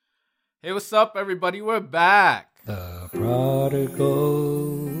Hey, what's up, everybody? We're back. The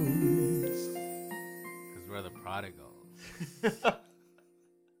prodigals. Because we're the prodigals.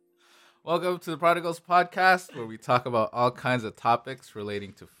 Welcome to the Prodigals Podcast, where we talk about all kinds of topics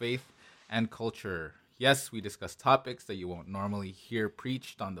relating to faith and culture. Yes, we discuss topics that you won't normally hear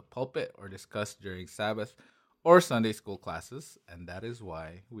preached on the pulpit or discussed during Sabbath or Sunday school classes, and that is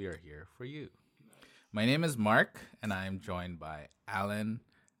why we are here for you. My name is Mark, and I am joined by Alan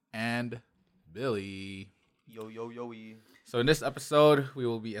and Billy. Yo. So in this episode, we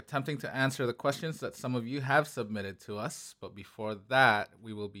will be attempting to answer the questions that some of you have submitted to us. But before that,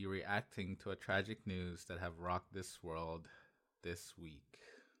 we will be reacting to a tragic news that have rocked this world this week.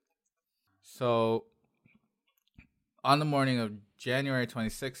 So on the morning of January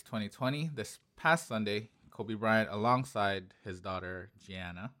 26, 2020, this past Sunday, Kobe Bryant, alongside his daughter,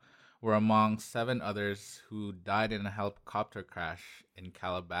 Gianna, were among 7 others who died in a helicopter crash in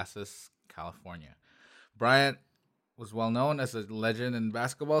Calabasas, California. Bryant was well known as a legend in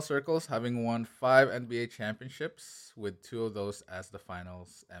basketball circles, having won 5 NBA championships, with 2 of those as the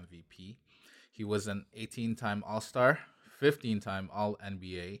finals MVP. He was an 18-time All-Star, 15-time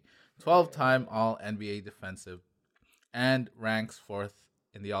All-NBA, 12-time All-NBA defensive, and ranks 4th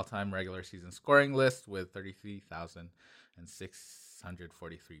in the all-time regular season scoring list with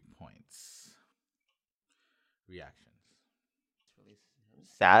 33,643 points. Reactions. It's really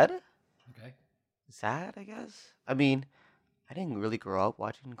sad. Okay. Sad, I guess. I mean, I didn't really grow up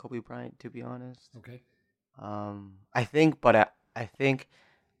watching Kobe Bryant, to be honest. Okay. I think what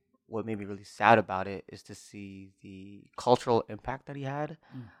made me really sad about it is to see the cultural impact that he had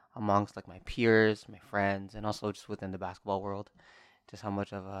amongst like my peers, my friends, and also just within the basketball world. Just how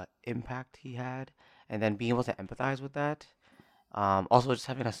much of an impact he had, and then being able to empathize with that. Also, just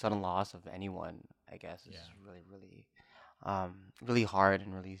having a sudden loss of anyone, I guess, is really hard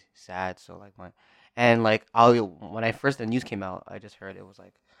and really sad. So when the news came out, I just heard it was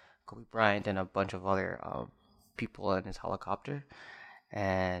like Kobe Bryant and a bunch of other people in his helicopter,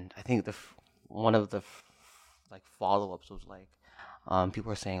 and I think one of the follow-ups was like people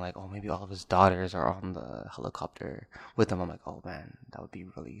were saying like, oh, maybe all of his daughters are on the helicopter with him. I'm like, oh man, that would be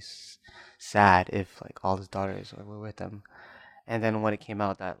really sad if like all his daughters were with him. And then when it came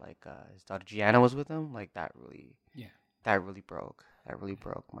out that his daughter Gianna was with him, like that really broke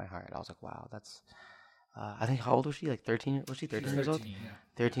my heart. I was like, wow, that's I think, how old was she? Like 13? Was she 13 years old? Yeah.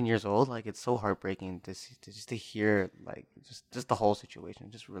 13 years old. Like, it's so heartbreaking to hear like just the whole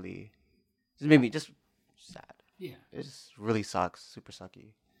situation. Just really just made me just sad. Yeah. It just really sucks. Super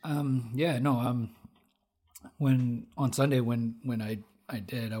sucky. When on Sunday when I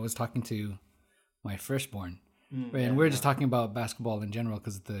was talking to my firstborn, right, and we were just talking about basketball in general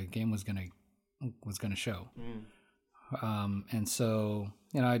because the game was gonna show. And so,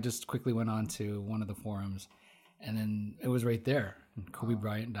 I just quickly went on to one of the forums, and then it was right there. Kobe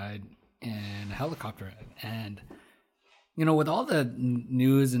Bryant died in a helicopter. And, with all the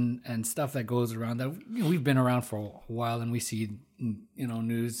news and stuff that goes around that, we've been around for a while, and we see,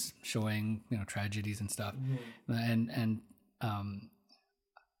 news showing, tragedies and stuff. And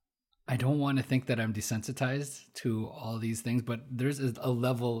I don't want to think that I'm desensitized to all these things, but there's a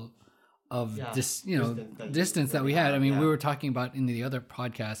level of distance that we had. I mean, we were talking about in the other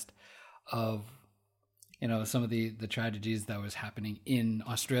podcast of, some of the tragedies that was happening in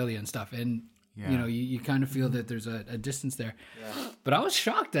Australia and stuff. And, you kind of feel that there's a distance there. Yeah. But I was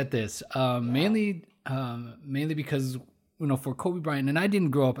shocked at this, mainly because, for Kobe Bryant, and I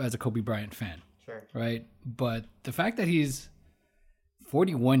didn't grow up as a Kobe Bryant fan. Sure. Right. But the fact that he's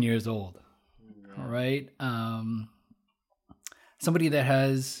 41 years old, right? Somebody that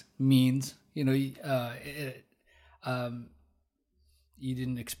has means, you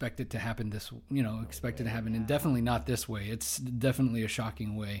didn't expect it to happen and definitely not this way. It's definitely a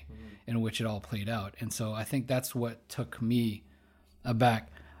shocking way in which it all played out. And so I think that's what took me aback.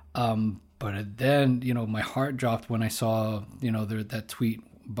 But then, my heart dropped when I saw, that tweet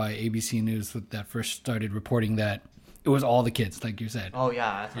by ABC News that first started reporting that it was all the kids, like you said. Oh,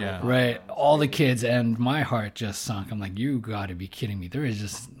 yeah. Right. All the kids. And my heart just sunk. I'm like, you got to be kidding me. There is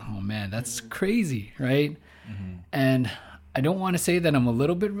just, oh, man, that's crazy. Right. Mm-hmm. And I don't want to say that I'm a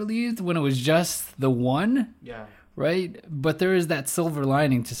little bit relieved when it was just the one. Yeah. Right. But there is that silver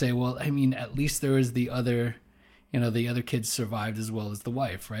lining to say, well, I mean, at least there is the other, the other kids survived as well as the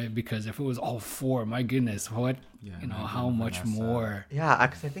wife. Right. Because if it was all 4, my goodness, what, how much more. Yeah,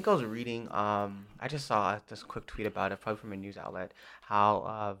 because I think I was reading, I just saw this quick tweet about it, probably from a news outlet,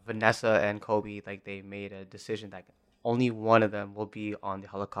 how Vanessa and Kobe, like, they made a decision that only one of them will be on the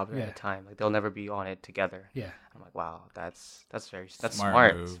helicopter Yeah. at a time. Like they'll never be on it together. Yeah. I'm like, wow, that's smart.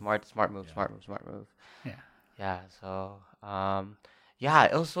 Smart move. Smart move. Yeah. Smart move. Yeah. Yeah. So, yeah,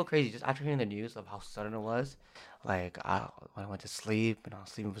 it was so crazy. Just after hearing the news of how sudden it was, like when I went to sleep and I was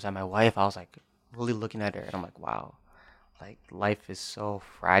sleeping beside my wife, I was like really looking at her, and I'm like, wow, like life is so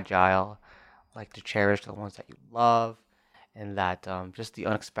fragile. Like to cherish the ones that you love, and that just the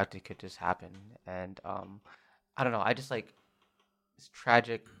unexpected could just happen. And I don't know. I just like it's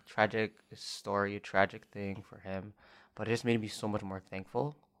tragic story, a tragic thing for him, but it just made me so much more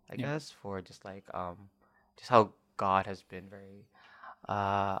thankful, I Yeah. guess, for just like just how God has been very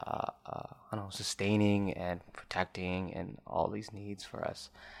I don't know, sustaining and protecting and all these needs for us.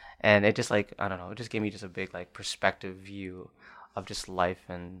 And it just like I don't know, it just gave me just a big like perspective view of just life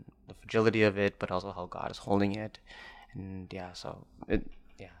and the fragility of it, but also how God is holding it. And yeah, so it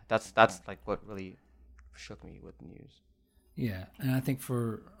that's like what really shook me with the news. Yeah, and I think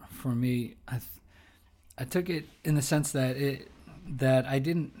for me, I took it in the sense that I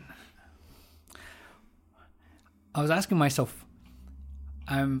didn't. I was asking myself,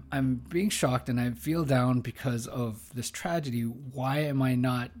 I'm being shocked and I feel down because of this tragedy. Why am I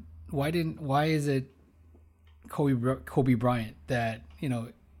not? Why is it Kobe Bryant that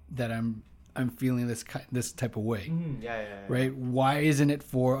that I'm feeling this type of way? Yeah. Right? Why isn't it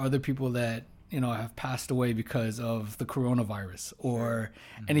for other people that have passed away because of the coronavirus or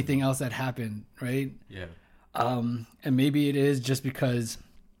anything else that happened? Right? Yeah. And maybe it is just because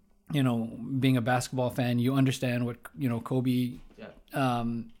being a basketball fan, you understand what Kobe.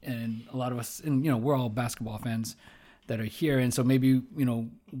 And a lot of us, and we're all basketball fans that are here, and so maybe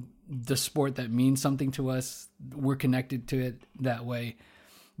the sport that means something to us, we're connected to it that way.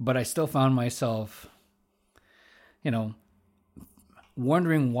 But I still found myself,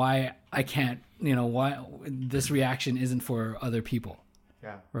 wondering why I can't, why this reaction isn't for other people.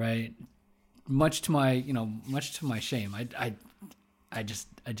 Yeah. Right. Much to my shame, I just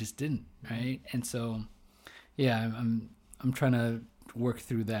didn't. Right. And so, yeah, I'm trying to work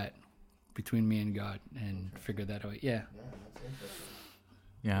through that between me and God and figure that out. Yeah. That's interesting.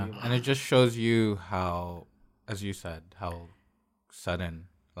 Yeah, and it just shows you how, as you said, how sudden,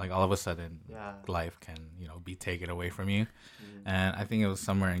 like all of a sudden, life can, be taken away from you. And I think it was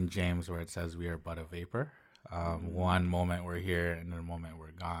somewhere in James where it says we are but a vapor. One moment we're here, and another moment we're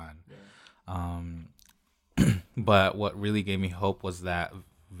gone. But what really gave me hope was that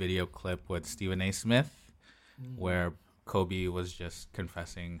video clip with Stephen A. Smith, where Kobe was just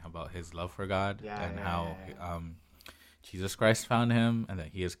confessing about his love for God and how Jesus Christ found him and that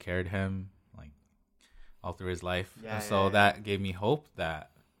he has carried him like all through his life. That gave me hope that,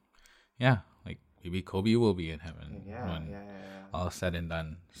 like maybe Kobe will be in heaven when all is said and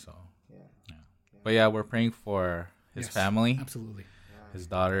done. So, But we're praying for his family. Absolutely. His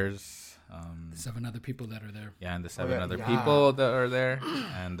daughters. 7 other people that are there. Yeah, and the 7 other people that are there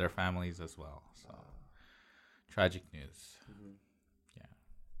and their families as well. So, tragic news.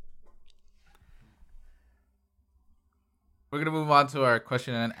 We're going to move on to our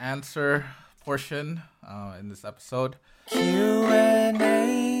question and answer portion in this episode.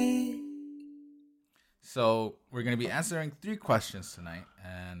 Q&A. So we're going to be answering 3 questions tonight.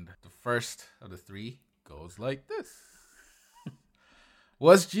 And the first of the 3 goes like this.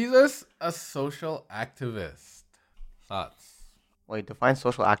 Was Jesus a social activist? Thoughts? Wait, define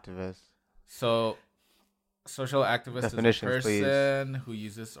social activist. So, social activist is a person who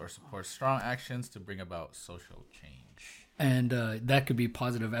uses or supports strong actions to bring about social change. And that could be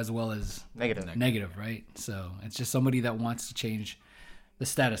positive as well as negative, right? So it's just somebody that wants to change the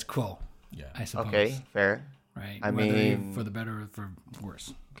status quo. Yeah, I suppose. Okay, fair. Right. I mean, for the better or for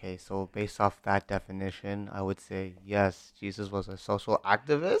worse. Okay, so based off that definition, I would say yes, Jesus was a social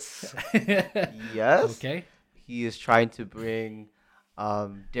activist. Yes. Okay. He is trying to bring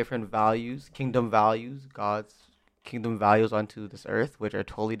different values, kingdom values, God's kingdom values onto this earth, which are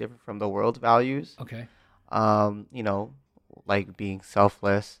totally different from the world's values. Okay. Like being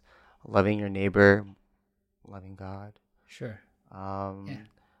selfless, loving your neighbor, loving God. Sure.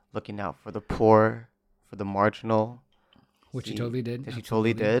 Looking out for the poor, for the marginal. Which he totally did. He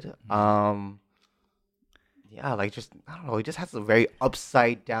totally did. Like just, I don't know, he just has a very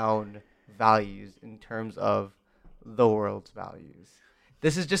upside down values in terms of the world's values.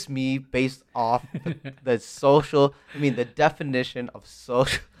 This is just me based off the definition of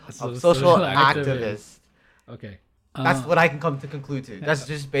social activist. Okay. That's what I can come to conclude to. That's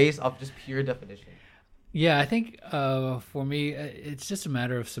just based off just pure definition. Yeah, I think for me, it's just a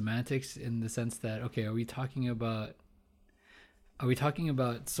matter of semantics in the sense that, okay, are we talking about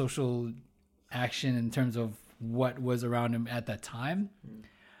social action in terms of what was around him at that time?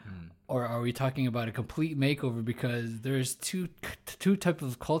 Or are we talking about a complete makeover? Because there's two types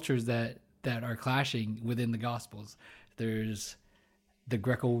of cultures that are clashing within the Gospels. There's the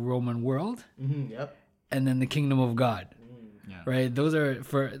Greco-Roman world, Yep. and then the kingdom of God. Yeah. Right? Those are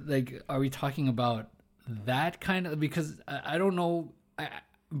for like. Are we talking about that kind of? Because I don't know.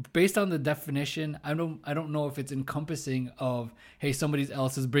 Based on the definition, I don't know if it's encompassing of, hey, somebody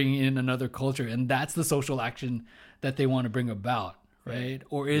else is bringing in another culture, and that's the social action that they want to bring about, right?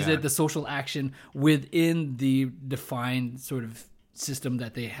 Or is it the social action within the defined sort of system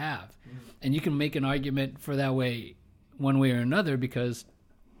that they have? And you can make an argument for that way, one way or another, because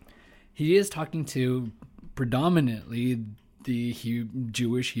he is talking to predominantly the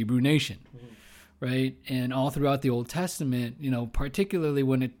Jewish Hebrew nation. Right, and all throughout the Old Testament, particularly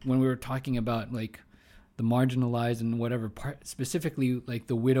when we were talking about like the marginalized and whatever, specifically like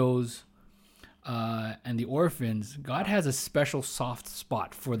the widows and the orphans, God has a special soft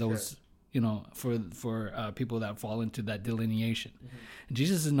spot for those, for people that fall into that delineation. And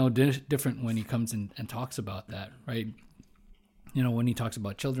Jesus is no different when he comes in and talks about that, right? When he talks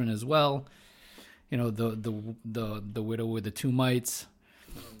about children as well, the widow with the two mites.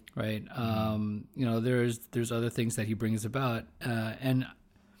 Right. There's other things that he brings about. And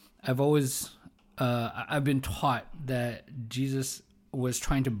I've always, I've been taught that Jesus was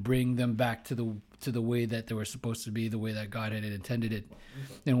trying to bring them back to the way that they were supposed to be, the way that God had intended it.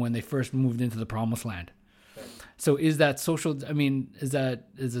 And when they first moved into the promised land. So is that social, is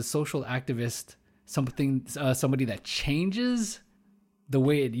a social activist somebody that changes the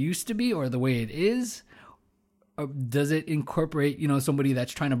way it used to be or the way it is? Or does it incorporate, somebody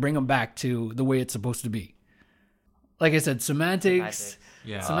that's trying to bring them back to the way it's supposed to be? Like I said, semantics,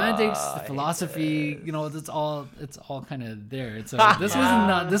 philosophy, it's all kind of there. So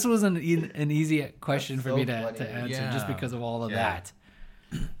this wasn't an easy question for me to answer just because of all of that.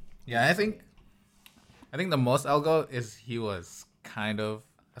 Yeah, I think the most I'll go is he was kind of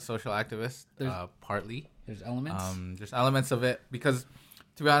a social activist, partly. There's elements. There's elements of it because,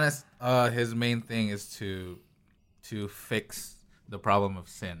 to be honest, his main thing is to fix the problem of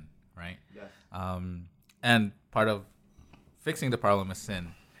sin, right? Yes. And part of fixing the problem of sin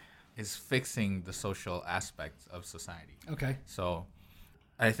is fixing the social aspects of society. Okay. So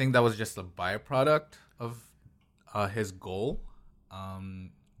I think that was just a byproduct of his goal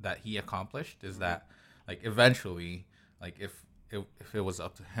that he accomplished, is that like eventually, like if it was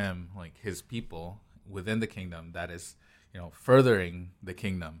up to him, like his people within the kingdom that is, furthering the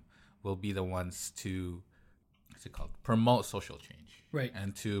kingdom will be the ones to promote social change, right,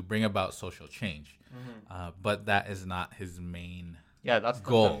 and to bring about social change. But that is not his main. Yeah, that's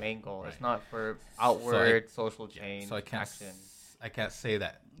goal. The main goal. Right. It's not for outward social change. So I can't action. I can't say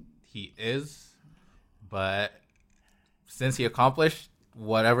that he is, but since he accomplished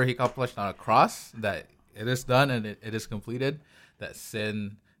whatever he accomplished on a cross, that it is done and it is completed, that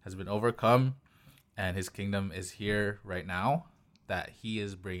sin has been overcome, and his kingdom is here right now. That he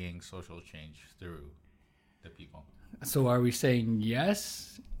is bringing social change through the people. So are we saying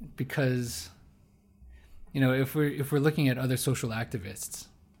yes? Because, if we're looking at other social activists,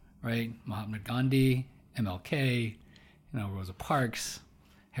 right? Mahatma Gandhi, MLK, Rosa Parks,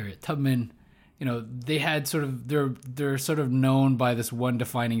 Harriet Tubman, they had sort of, they're sort of known by this one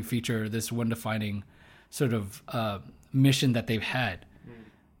defining feature, this one defining sort of mission that they've had.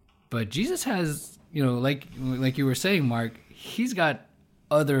 But Jesus has, like you were saying, Mark, he's got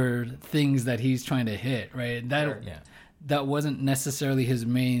other things that he's trying to hit, right? That wasn't necessarily his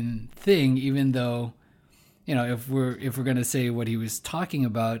main thing, even though, if we're going to say what he was talking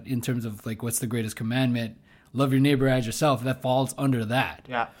about in terms of like what's the greatest commandment, love your neighbor as yourself, that falls under that.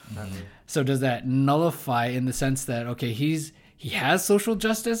 Yeah. So does that nullify in the sense that, okay, he has social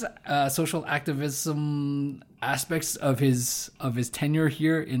justice, social activism aspects of his tenure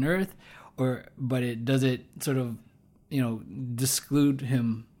here in Earth, but does it sort of disclude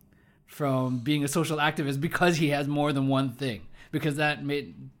him from being a social activist because he has more than one thing? Because that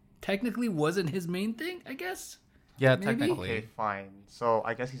technically wasn't his main thing, I guess. Yeah, Maybe? technically. Okay, fine. So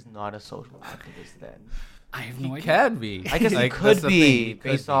I guess he's not a social activist then. I have no idea. Can be. I guess he could be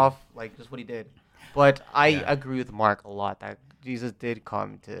based off like just what he did. But I agree with Mark a lot that Jesus did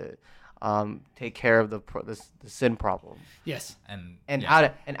come to take care of the sin problem. Yes. And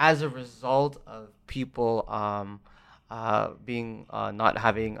as a result of people being not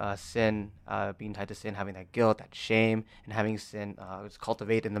having sin, being tied to sin, having that guilt, that shame, and having sin was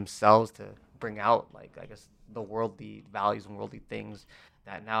cultivated in themselves to bring out, like, I guess, the worldly values and worldly things,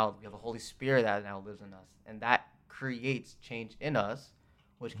 that now we have the Holy Spirit that now lives in us. And that creates change in us,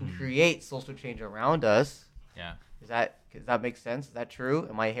 which can create social change around us, Yeah. Does that make sense? Is that true?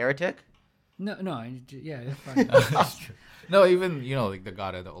 Am I a heretic? No, yeah, it's fine. That's true. No, even like the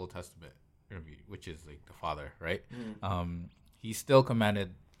God of the Old Testament, which is like the Father, right? He still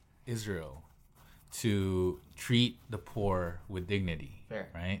commanded Israel to treat the poor with dignity, Fair.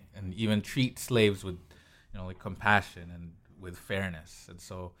 right? And even treat slaves with, like compassion and with fairness. And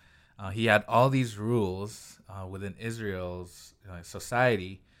so he had all these rules within Israel's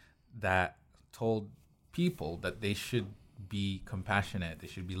society that told people that they should be compassionate, they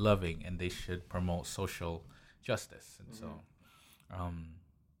should be loving, and they should promote social justice. And so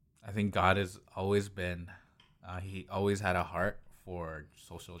I think God has always been, he always had a heart for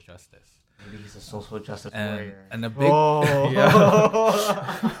social justice. Maybe he's a social justice warrior. And a big,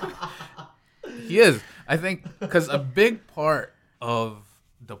 he is. I think because a big part of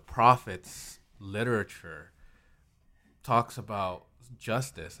the prophets' literature talks about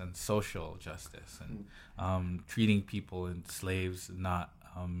justice and social justice and treating people and slaves not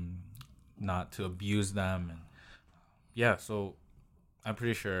to abuse them, and so I'm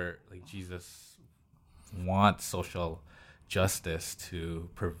pretty sure like Jesus wants social justice to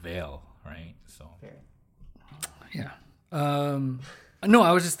prevail, right? So Yeah. No,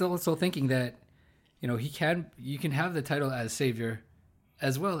 I was just also thinking that you can have the title as savior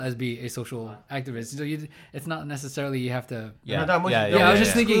as well as be a social activist. So it's not necessarily you have to. I was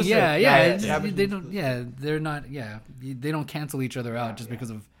just thinking. They don't. Yeah, they're not. Yeah, they don't cancel each other out just because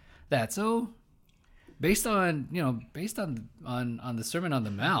of that. So, based on the Sermon on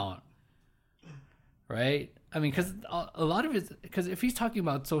the Mount, right? I mean, because a lot of it. Because if he's talking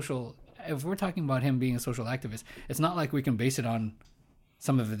about if we're talking about him being a social activist, it's not like we can base it on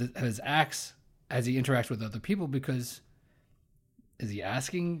some of his acts as he interacts with other people, because. Is he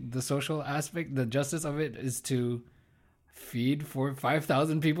asking the social aspect, the justice of it is to feed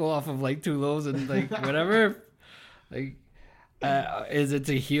 5,000 people off of like 2 loaves and like whatever? Like, is it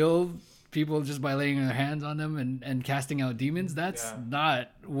to heal people just by laying their hands on them and casting out demons? That's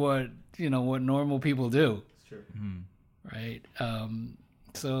not what normal people do. It's true. Right.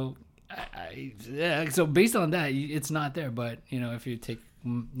 So so based on that, it's not there. But if you take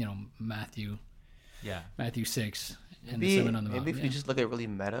Matthew 6. And the Sermon on the Mount. Maybe if you just look at really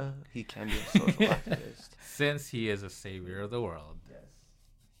meta, he can be a social activist. Since he is a savior of the world.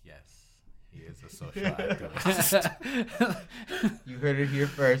 Yes, he is a social activist. You heard it here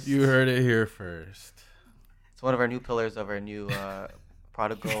first. It's one of our new pillars of our new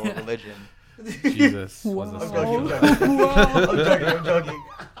prodigal religion. Jesus was a social I'm joking.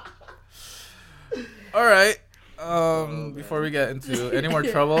 All right. Before we get into any more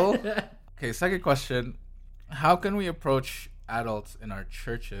trouble. Okay, second question. How can we approach adults in our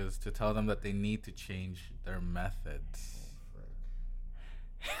churches to tell them that they need to change their methods?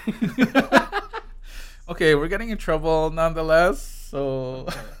 Okay, we're getting in trouble nonetheless. So,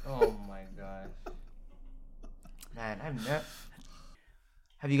 oh my gosh, man,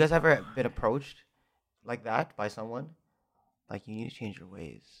 have you guys ever been approached like that by someone? Like, you need to change your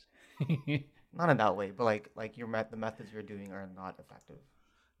ways. Not in that way, but like the methods you're doing are not effective.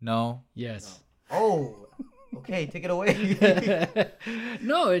 No. Yes. No. Oh. Okay, take it away.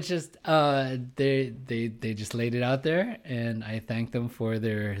 No, it's just they just laid it out there, and I thanked them for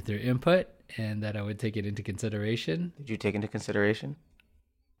their input, and that I would take it into consideration. Did you take into consideration?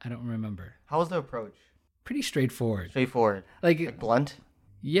 I don't remember. How was the approach? Pretty straightforward. Like blunt?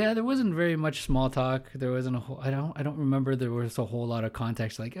 Yeah, there wasn't very much small talk. There wasn't a whole. I don't remember there was a whole lot of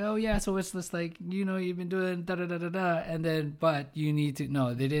context. Like, oh yeah, so it's just like you've been doing da da da da da, and then but you need to.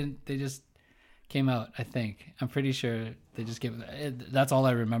 No, they didn't. They just came out. I think I'm pretty sure they just gave. That's all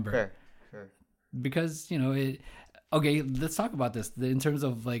I remember. Sure. Because okay, let's talk about this in terms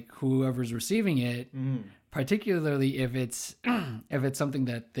of like whoever's receiving it, particularly if it's something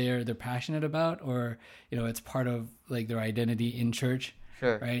that they're passionate about, or it's part of like their identity in church.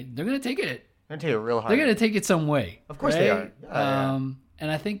 Sure. Right? They're gonna take it. They're gonna take it real hard. They're gonna take it some way. Of course right? they are.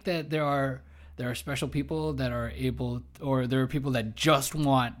 And I think that there are special people that are able, or there are people that just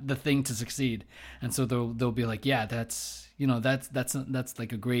want the thing to succeed, and so they'll be like, yeah, that's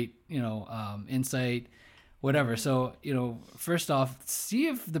like a great insight, whatever. So first off, see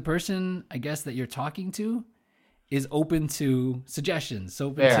if the person, I guess, that you're talking to is open to suggestions, to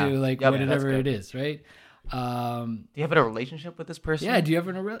like whatever it is, right? Do you have a relationship with this person? Yeah. Do you have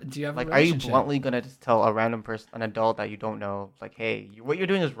a like? Are you bluntly gonna tell a random person, an adult that you don't know, like, hey, what you're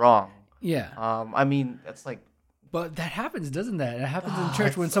doing is wrong? Yeah. I mean, that's like. But that happens, doesn't that? It happens in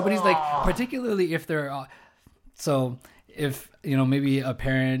church when somebody's like, particularly if they're, so if maybe a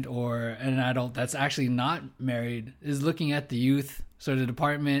parent or an adult that's actually not married is looking at the youth sort of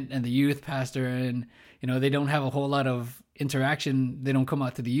department and the youth pastor, and they don't have a whole lot of interaction. They don't come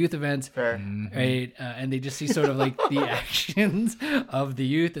out to the youth events, Fair. right? And they just see sort of like the actions of the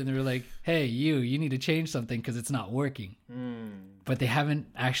youth, and they're like, "Hey, you need to change something because it's not working." But they haven't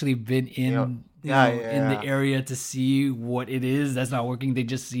actually been in in the area to see what it is that's not working. They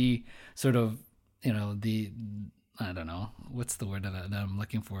just see sort of the, I don't know, what's the word that I'm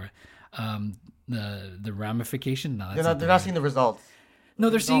looking for, the ramification. No, They're not seeing the results. No,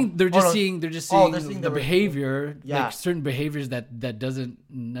 they're seeing the behavior, Yeah. like certain behaviors that doesn't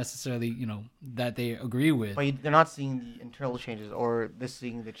necessarily, that they agree with. But they're not seeing the internal changes, or they're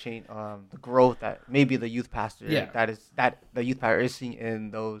seeing the change, the growth that maybe the youth pastor that the youth pastor is seeing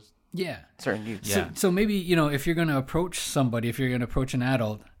in those certain youth. Yeah. So maybe, if you're going to approach somebody, if you're going to approach an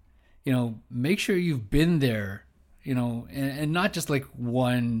adult, make sure you've been there, and not just like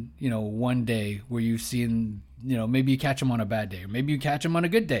one day where you've seen, maybe you catch them on a bad day, or maybe you catch them on a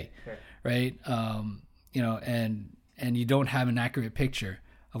good day, right? And you don't have an accurate picture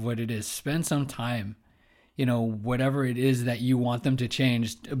of what it is. Spend some time, whatever it is that you want them to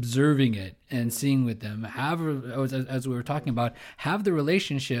change, observing it and seeing with them. As we were talking about, have the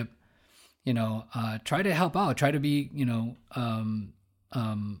relationship, try to help out, try to be,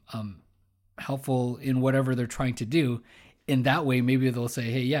 helpful in whatever they're trying to do. In that way, maybe they'll say,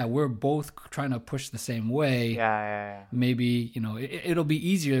 "Hey, yeah, we're both trying to push the same way." Yeah. Maybe it'll be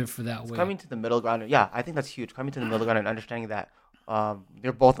easier for that way. Coming to the middle ground. Yeah, I think that's huge. Coming to the middle ground and understanding that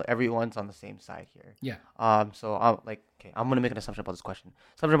everyone's on the same side here. Yeah. So I'm gonna make an assumption about this question.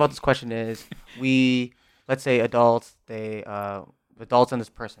 Something about this question is let's say adults and this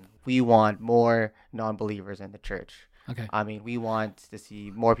person, we want more non-believers in the church. Okay. I mean, we want to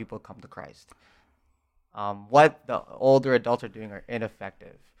see more people come to Christ. What the older adults are doing are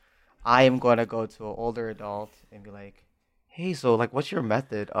ineffective. I am going to go to an older adult and be like, "Hey, so like, what's your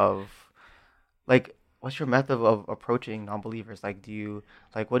method of approaching non-believers? Like,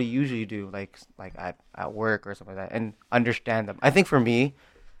 what do you usually do? Like at work or something like that?" And understand them. I think for me,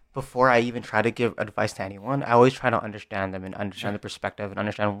 before I even try to give advice to anyone, I always try to understand them and understand the perspective and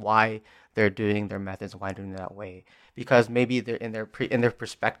understand why they're doing their methods, why they're doing it that way. Because maybe they're in their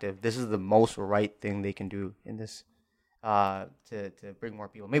perspective, this is the most right thing they can do in this to bring more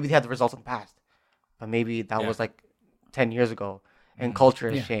people. Maybe they had the results in the past, but maybe that was like 10 years ago, and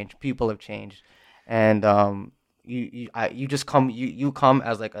culture has changed, people have changed, and you come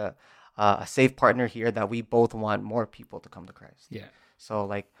as like a safe partner here that we both want more people to come to Christ. Yeah. So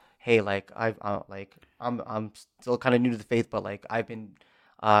like, hey, like I'm still kind of new to the faith, but like I've been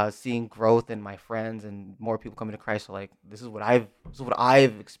seeing growth in my friends and more people coming to Christ. So like, this is what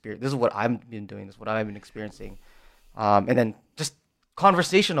I've experienced. This is what I've been doing. This is what I've been experiencing. And then just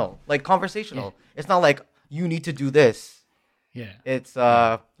conversational. Yeah. It's not like you need to do this. Yeah. It's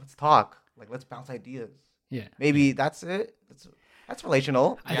let's talk. Like, let's bounce ideas. Yeah. Maybe that's it. That's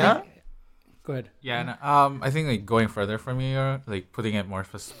relational. Go ahead. Yeah, and I think like going further for me, or like putting it more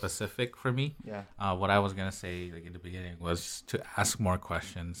specific for me. Yeah. What I was gonna say like in the beginning was to ask more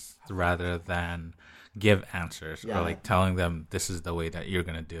questions rather than give answers or like telling them this is the way that you're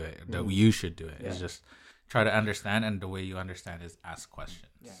gonna do it, that you should do it. It's just try to understand, and the way you understand is ask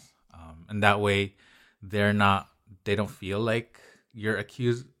questions. Yeah. And that way, they don't feel like you're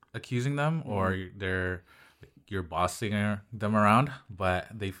accusing them or you're bossing them around, but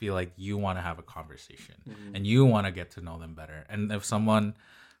they feel like you want to have a conversation and you want to get to know them better. And if someone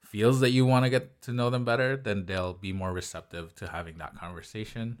feels that you want to get to know them better, then they'll be more receptive to having that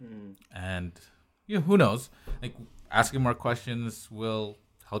conversation. And who knows? Like, asking more questions will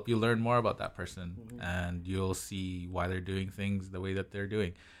help you learn more about that person, and you'll see why they're doing things the way that they're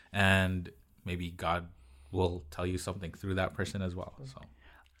doing. And maybe God will tell you something through that person as well. So,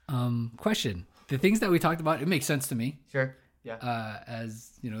 question. The things that we talked about, it makes sense to me. Sure. Yeah.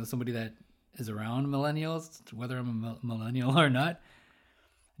 As somebody that is around millennials, whether I'm a millennial or not,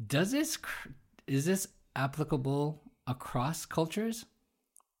 is this applicable across cultures?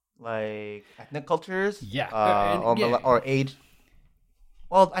 Like ethnic cultures? Yeah. Or age?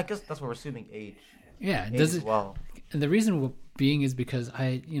 Well, I guess that's what we're assuming, age. Yeah. Age as well. And the reason being is because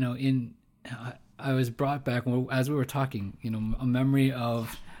I was brought back as we were talking,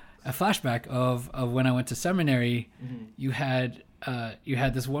 a flashback of when I went to seminary. You had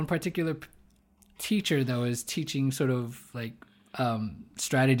this one particular teacher that was teaching sort of like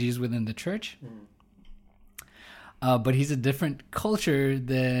strategies within the church, but he's a different culture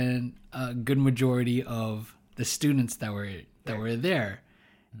than a good majority of the students that were there,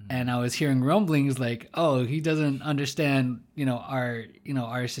 and I was hearing rumblings like, oh, he doesn't understand,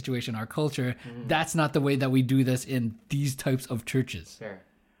 our situation, our culture. That's not the way that we do this in these types of churches. Fair.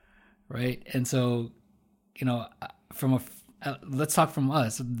 Right. And so, let's talk from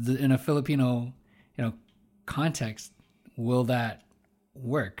us in a Filipino, context. Will that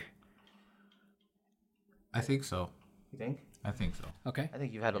work? I think so. You think? I think so. Okay. I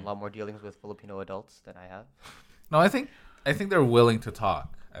think you've had a lot more dealings with Filipino adults than I have. No, I think they're willing to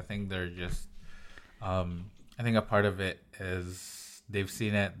talk. I think they're just. I think a part of it is they've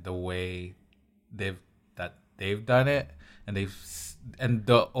seen it the way they've done it, and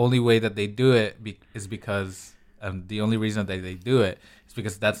the only way that they do it is because the only reason that they do it is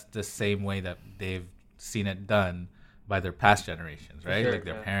because that's the same way that they've seen it done by their past generations, right? Sure, like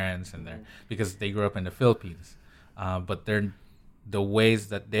their parents and because they grew up in the Philippines, but the ways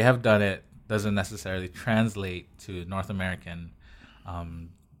that they have done it doesn't necessarily translate to North American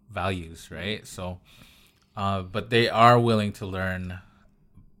values, right? So, but they are willing to learn.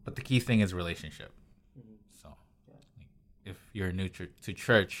 But the key thing is relationship. So, if you're new to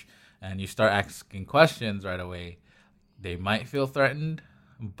church and you start asking questions right away, they might feel threatened.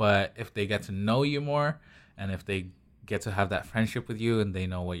 But if they get to know you more, and if they get to have that friendship with you, and they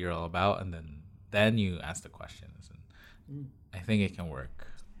know what you're all about, and then you ask the questions, and I think it can work.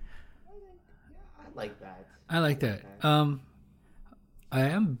 I like that. I like that. I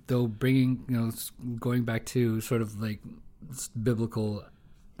am though bringing going back to sort of like biblical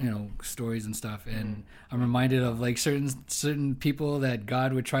stories and stuff, and I'm reminded of like certain people that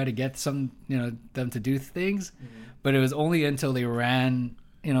God would try to get them to do things, but it was only until they ran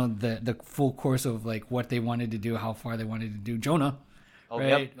the full course of like what they wanted to do, how far they wanted to do. Jonah,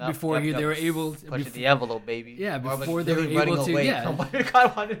 right? Before they were able to push the envelope, baby. Yeah, before they were able to.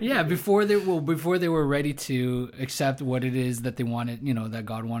 Before they were ready to accept what it is that they wanted, that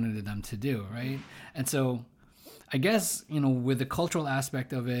God wanted them to do, right? And so, I guess with the cultural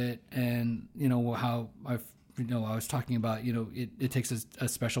aspect of it, and how I was talking about, it takes a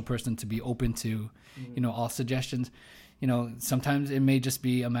special person to be open to, all suggestions. Sometimes it may just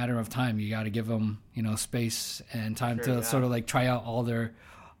be a matter of time. You got to give them, space and time to sort of like try out all their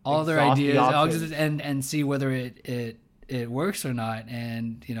ideas and see whether it works or not,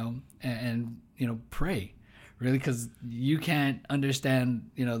 and pray, really, because you can't understand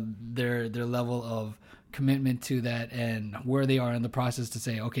their level of commitment to that and where they are in the process to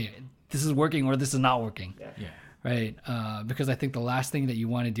say, okay, this is working or this is not working. Yeah. Right. Because I think the last thing that you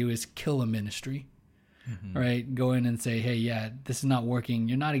want to do is kill a ministry. Right, go in and say, hey, this is not working.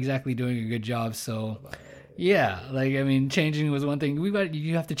 You're not exactly doing a good job. So, changing was one thing.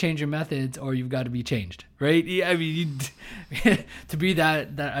 You have to change your methods, or you've got to be changed, right? To be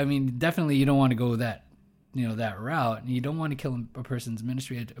that. Definitely you don't want to go that route. You don't want to kill a person's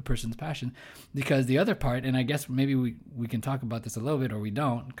ministry, a person's passion, because the other part, and I guess maybe we can talk about this a little bit, or we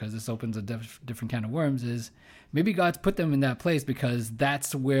don't, because this opens a different kind of worms, is maybe God's put them in that place because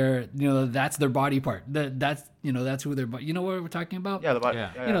that's where, that's their body part. That's who they're, what we're talking about? Yeah, the body.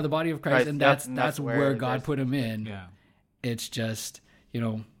 Yeah. The body of Christ, and that's where God put them in. Yeah. It's just,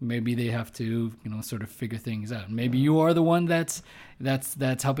 maybe they have to, sort of figure things out. Maybe you are the one that's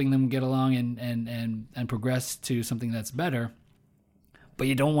helping them get along and progress to something that's better, but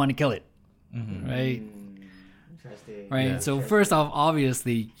you don't want to kill it, right? Interesting. Right. Yeah, so first off,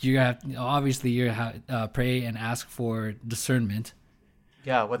 obviously you pray and ask for discernment.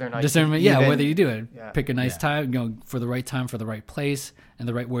 Yeah, whether or not discernment. Whether you do it, pick a nice time, for the right time, for the right place, and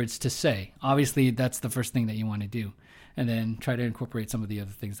the right words to say. Obviously, that's the first thing that you want to do. And then try to incorporate some of the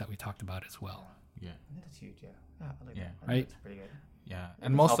other things that we talked about as well. Yeah. That's huge. Yeah. I like that. Right. That's pretty good. Yeah.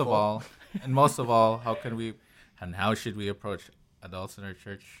 And most of all, how should we approach adults in our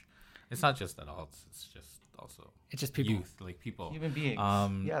church? It's not just adults. It's just people. Youth, like people. Human beings.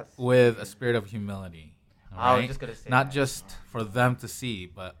 Yes. With a spirit of humility. Right? I was just gonna say not that. just for them to see,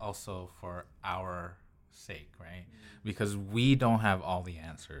 but also for our sake, right? Because we don't have all the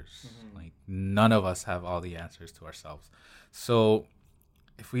answers. Like none of us have all the answers to ourselves. So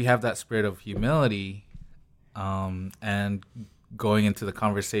if we have that spirit of humility, and going into the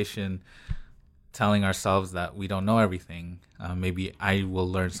conversation telling ourselves that we don't know everything, maybe I will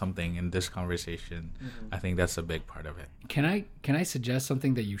learn something in this conversation. I think that's a big part of it. Can I suggest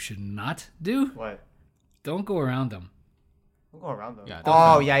something that you should not do? What? Don't go around them. Don't go around them. Yeah,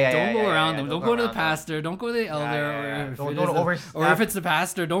 Don't go around them. Don't go to the pastor. Don't go to the elder. Or if it's the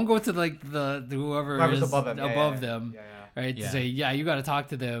pastor, don't go to like the whoever is above them. Right? To say, you got to talk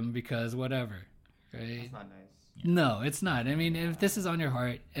to them because whatever. Right? That's not nice. No, it's not. I mean, if this is on your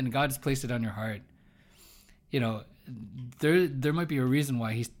heart and God has placed it on your heart, there might be a reason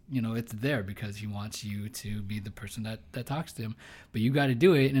why he's, it's there, because he wants you to be the person that talks to him. But you got to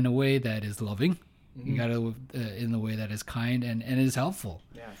do it in a way that is loving. You got to in a way that is kind and is helpful.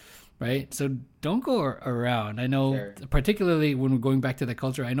 Yeah. Right. So don't go around. I know, particularly when we're going back to the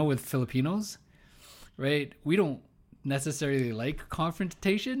culture. I know with Filipinos, right? We don't necessarily like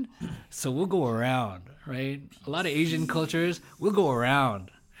confrontation, so we'll go around. Right. A lot of Asian cultures, we'll go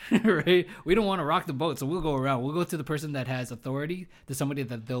around. Right, we don't want to rock the boat, so we'll go around. We'll go to the person that has authority, to somebody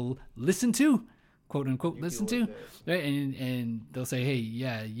that they'll listen to, quote unquote, listen to, right? And they'll say, "Hey,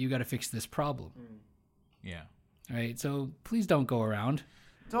 yeah, you got to fix this problem." Yeah. Right. So please don't go around.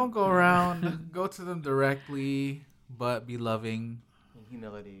 Don't go around. Go to them directly, but be loving,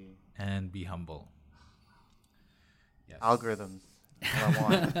 humility, and be humble. Yes. Algorithms. That's all I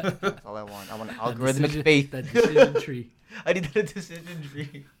want. That's all I want. I want an algorithmic faith. That decision tree. I need that decision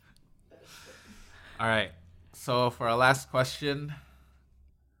tree. All right. So for our last question,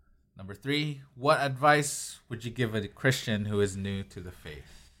 number 3, what advice would you give a Christian who is new to the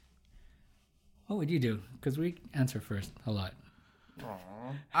faith? What would you do? Because we answer first a lot.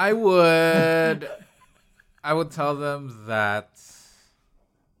 Aww. I would tell them that.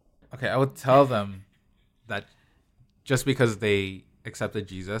 Okay, I would tell them that just because they accepted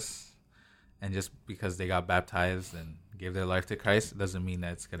Jesus and just because they got baptized and gave their life to Christ doesn't mean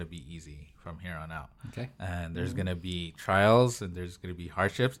that it's going to be easy from here on out. Okay. And there's going to be trials and there's going to be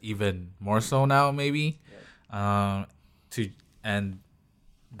hardships, even more so now maybe. Yeah. And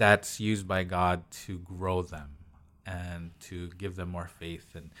that's used by God to grow them and to give them more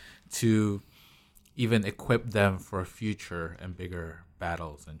faith and to even equip them for future and bigger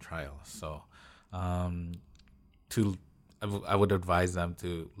battles and trials. So I would advise them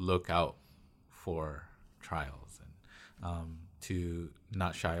to look out for trials and to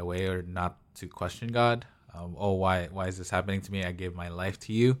not shy away or not to question God. Why is this happening to me? I gave my life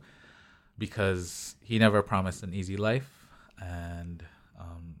to you, because he never promised an easy life, and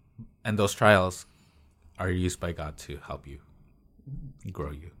those trials are used by God to help you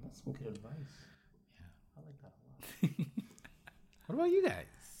grow you. That's some good advice. Yeah, I like that a lot. What about you guys?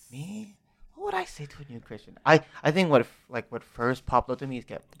 Me? What would I say to a new Christian? I think what first popped up to me is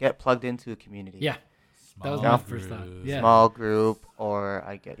get plugged into a community. Yeah. That was my first thought. Yeah. Small group, or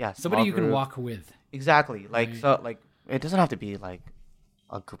somebody you can walk with. Exactly. Right. It doesn't have to be like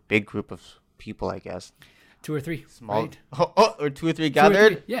a big group of people, I guess. 2 or 3. Small. Right? Or 2 or 3 gathered. 2 or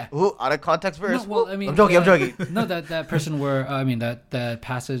 3, yeah. Ooh, out of context verse. No, well, I mean, I'm joking. No, that person where that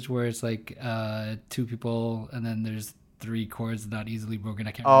passage where it's like 2 people and then there's 3 chords not easily broken.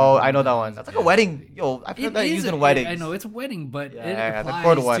 I can't. I know that one. That's like a wedding. Yo, I've heard that used in weddings. I know it's a wedding, but it the applies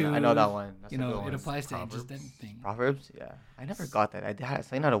chord one. to, I know that one. That's it applies to just anything. Proverbs. Yeah, I never got that. I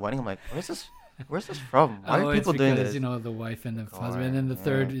sang at a wedding. I'm like, where's this from? Why are people doing this? The wife and the husband, and the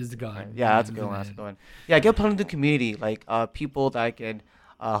third is God. Yeah, that's a good one. Yeah, get plugged into the community, like people that can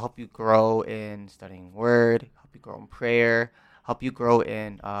help you grow in studying word, help you grow in prayer, help you grow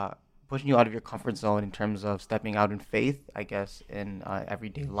in pushing you out of your comfort zone in terms of stepping out in faith, I guess, in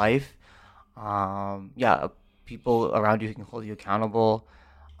everyday life. People around you who can hold you accountable,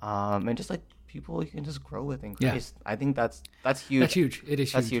 and just like people you can just grow with in Christ. Yeah. I think that's huge. That's huge. It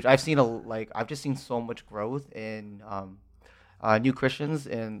is. That's huge. I've just seen so much growth in new Christians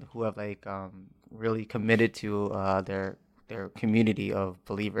and who have really committed to their community of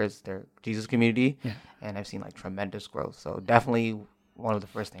believers, their Jesus community, and I've seen tremendous growth. So definitely one of the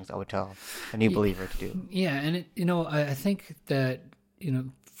first things I would tell a new believer to do. Yeah, and I think that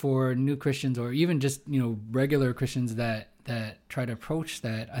for new Christians or even just regular Christians that try to approach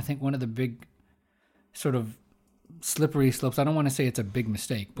that, I think one of the big sort of slippery slopes, I don't want to say it's a big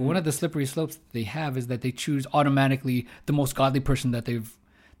mistake, but one of the slippery slopes they have is that they choose automatically the most godly person that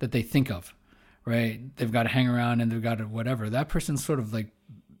they think of, right? They've got to hang around and they've got to whatever. That person's sort of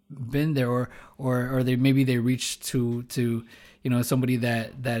been there, or they reached to somebody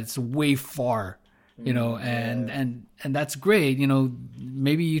that's way far, and that's great.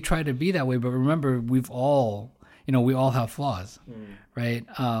 Maybe you try to be that way, but remember we all have flaws, right?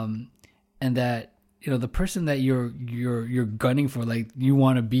 And that the person that you're gunning for, you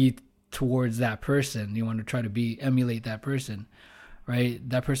want to be towards that person, you want to try to emulate that person, right?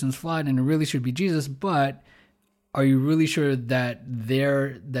 That person's flawed, and it really should be Jesus. But are you really sure that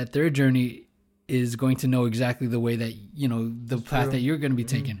their journey is going to know exactly the way that the path that you're going to be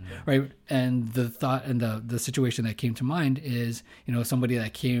taking, right? And the thought and the situation that came to mind is somebody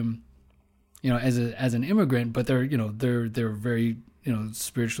that came as an immigrant, but they're very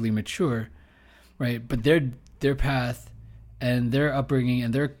spiritually mature, right? But their path and their upbringing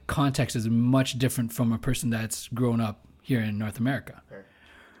and their context is much different from a person that's grown up here in North America.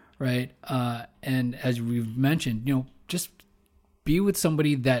 Right. And as we've mentioned, just be with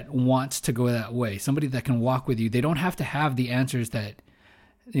somebody that wants to go that way, somebody that can walk with you. They don't have to have the answers that,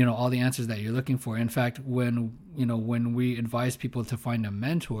 all the answers that you're looking for. In fact, when we advise people to find a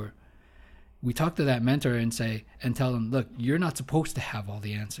mentor, we talk to that mentor and tell them, look, you're not supposed to have all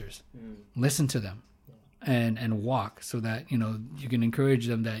the answers. Listen to them and walk so that, you can encourage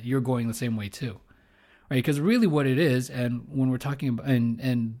them that you're going the same way too. Right, because really what it is, and when we're talking about,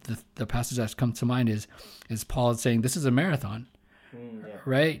 and the passage that's come to mind is Paul saying this is a marathon,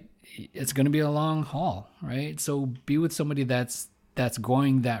 right? It's going to be a long haul, right? So be with somebody that's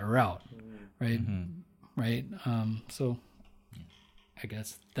going that route, right? Right. So I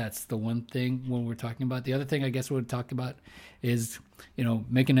guess that's the one thing when we're talking about. The other thing I guess we'll talk about is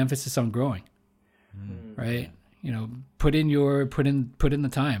make an emphasis on growing, right? Put in the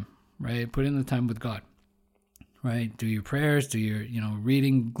time, right? Put in the time with God. Right, do your prayers, do your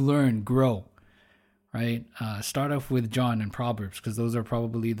reading, learn, grow. Right, start off with John and Proverbs because those are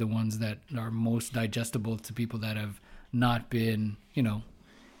probably the ones that are most digestible to people that have not been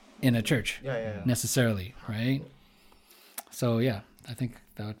in a church necessarily. Right, so I think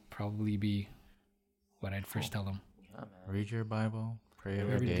that would probably be what I'd first tell them. Read your Bible, pray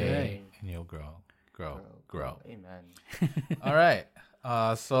every day, and you'll grow. Amen. All right.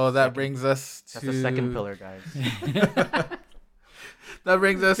 So that brings us to... That's the second pillar, guys. That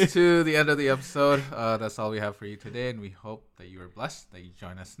brings us to the end of the episode. That's all we have for you today, and we hope that you are blessed, that you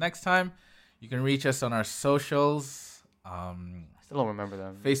join us next time. You can reach us on our socials. I still don't remember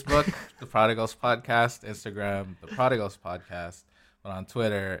them. Facebook, The Prodigals Podcast. Instagram, The Prodigals Podcast. But on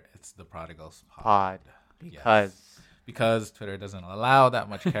Twitter, it's The Prodigals Pod. Because Twitter doesn't allow that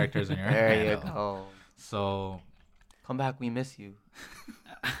much characters in your There handle. you go. So... come back, we miss you.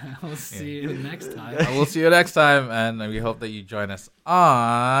 We'll see you next time. We'll see you next time, and we hope that you join us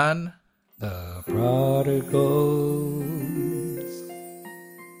on The Prodigal.